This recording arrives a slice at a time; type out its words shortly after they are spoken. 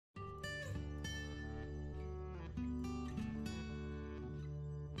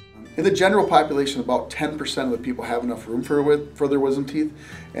In the general population, about 10% of the people have enough room for their wisdom teeth,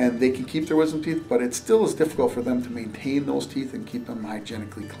 and they can keep their wisdom teeth, but it still is difficult for them to maintain those teeth and keep them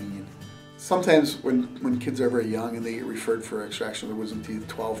hygienically clean. Sometimes when kids are very young and they get referred for extraction of their wisdom teeth,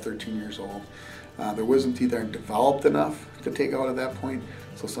 12, 13 years old, their wisdom teeth aren't developed enough to take out at that point,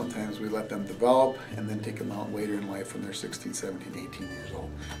 so sometimes we let them develop and then take them out later in life when they're 16, 17, 18 years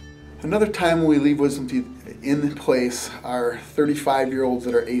old. Another time when we leave wisdom teeth in place are 35-year-olds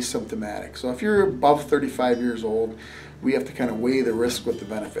that are asymptomatic. So if you're above 35 years old, we have to kind of weigh the risk with the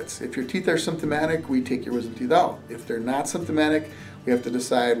benefits. If your teeth are symptomatic, we take your wisdom teeth out. If they're not symptomatic, we have to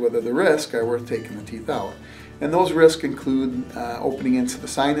decide whether the risks are worth taking the teeth out. And those risks include opening into the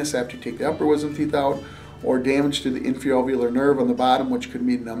sinus after you take the upper wisdom teeth out, or damage to the infraovular nerve on the bottom, which could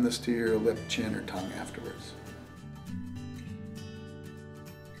mean numbness to your lip, chin, or tongue afterwards.